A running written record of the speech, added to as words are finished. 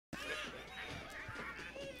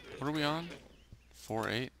What are we on?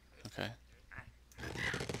 4-8? Okay.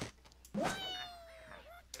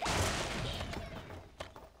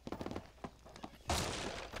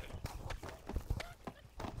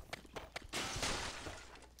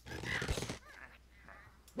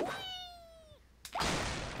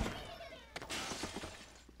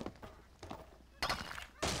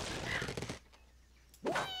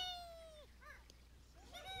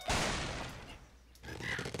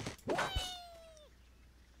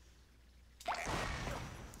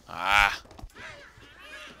 Ah!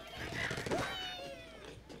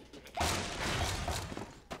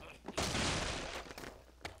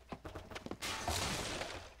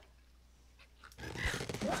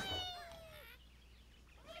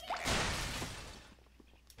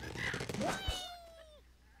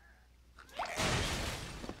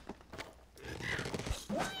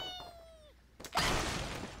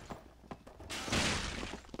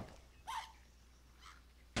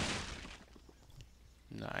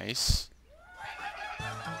 Nice.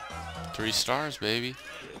 3 stars, baby.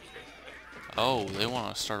 Oh, they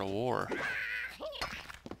want to start a war.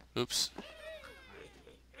 Oops.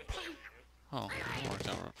 Oh, that worked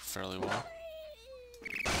out fairly well.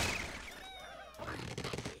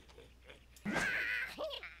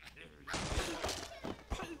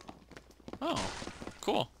 Oh,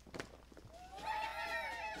 cool.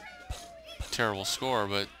 Terrible score,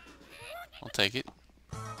 but I'll take it.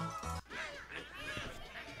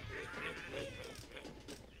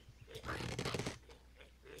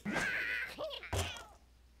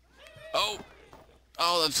 Oh!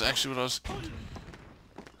 Oh, that's actually what I was...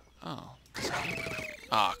 Oh.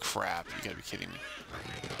 Ah, crap. You gotta be kidding me.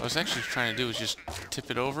 What I was actually trying to do was just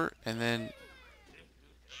tip it over, and then...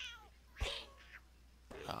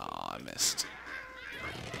 Oh, I missed.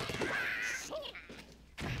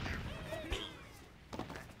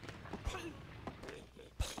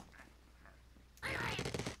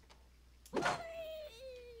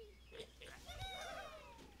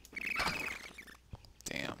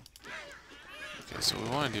 Damn. Okay, so what we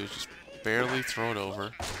want to do is just barely throw it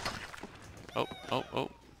over. Oh, oh, oh.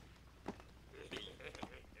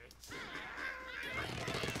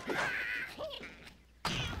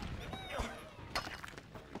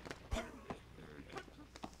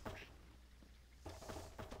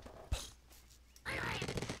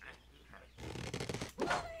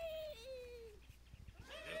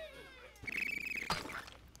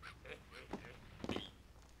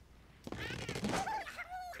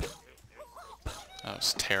 That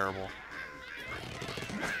was terrible.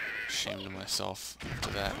 Ashamed of myself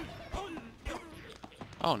after that.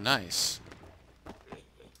 Oh, nice.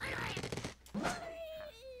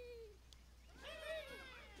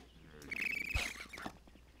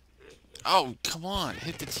 Oh, come on.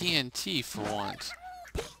 Hit the TNT for once.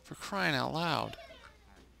 For crying out loud.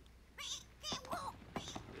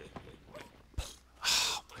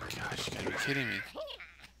 Oh my gosh, you gotta be kidding me.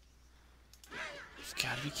 You've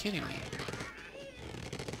gotta be kidding me.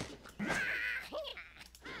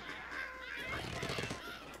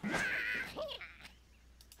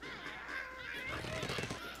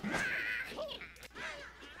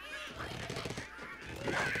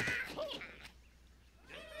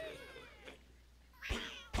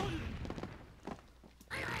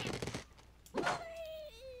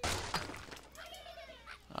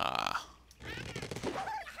 Ah.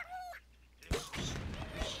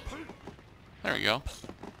 There we go.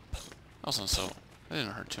 That wasn't so... That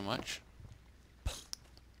didn't hurt too much.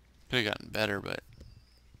 Could have gotten better, but...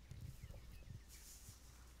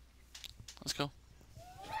 Let's go.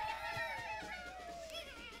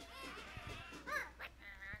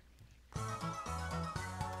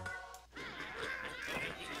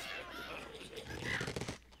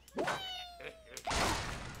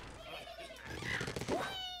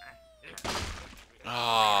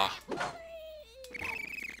 Ah.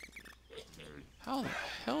 How the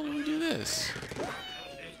hell do we do this?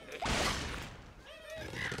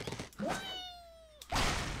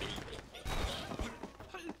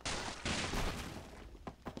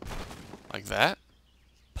 Like that?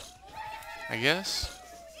 I guess?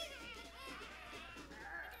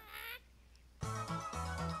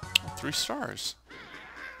 3 stars.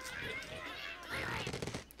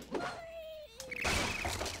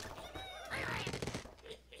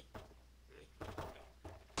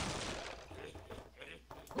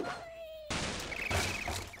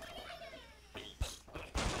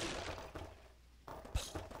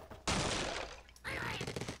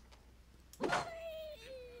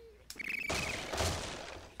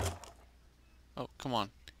 Oh, come on.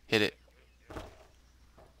 Hit it.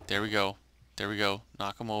 There we go. There we go.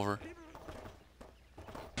 Knock him over.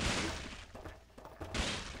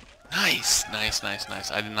 Nice! Nice, nice,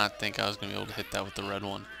 nice. I did not think I was going to be able to hit that with the red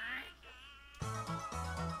one.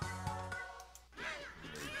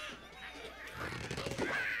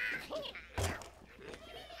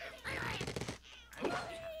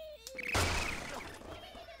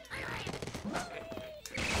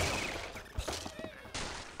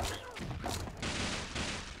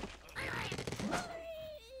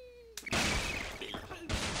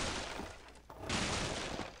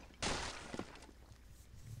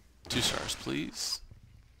 Two stars, please.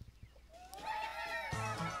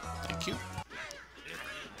 Thank you.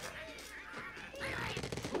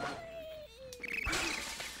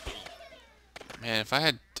 Man, if I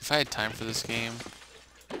had time for this game,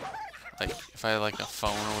 like if I had like a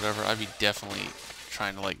phone or whatever, I'd be definitely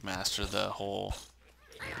trying to like master the whole.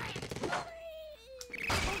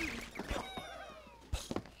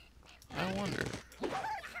 I wonder.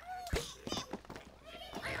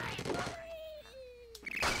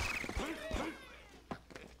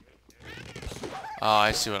 Oh,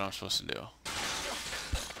 I see what I'm supposed to do.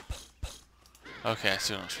 Okay, I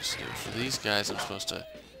see what I'm supposed to do. For these guys, I'm supposed to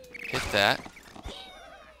hit that.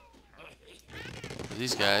 For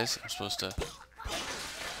these guys, I'm supposed to...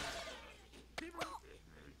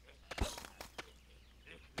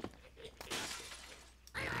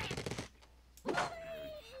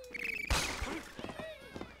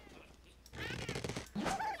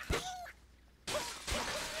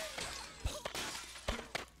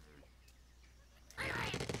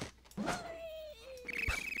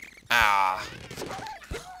 Ah!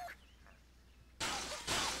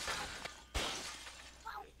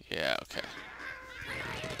 Yeah, okay.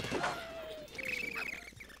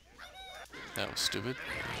 That was stupid.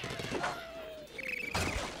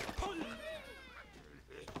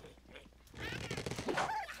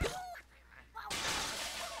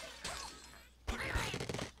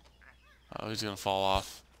 Oh, he's gonna fall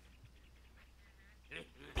off.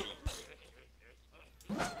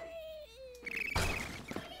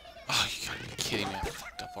 Oh, you gotta be kidding me. I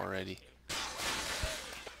fucked up already.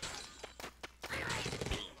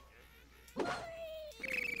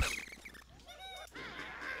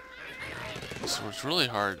 So what's really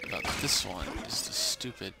hard about this one is the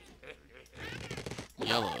stupid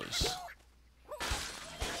yellows.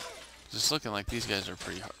 It's looking like these guys are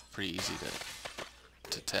pretty easy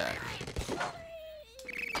to attack.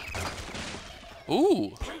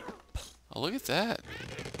 Ooh! Oh, look at that.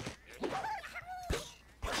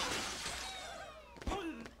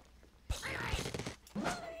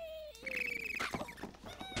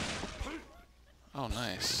 Oh,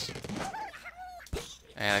 nice.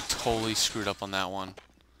 And I totally screwed up on that one.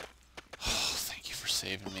 Oh, thank you for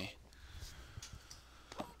saving me.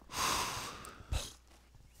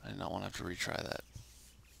 I did not want to have to retry that.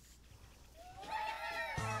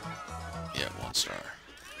 Yeah, 1 star.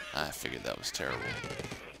 I figured that was terrible.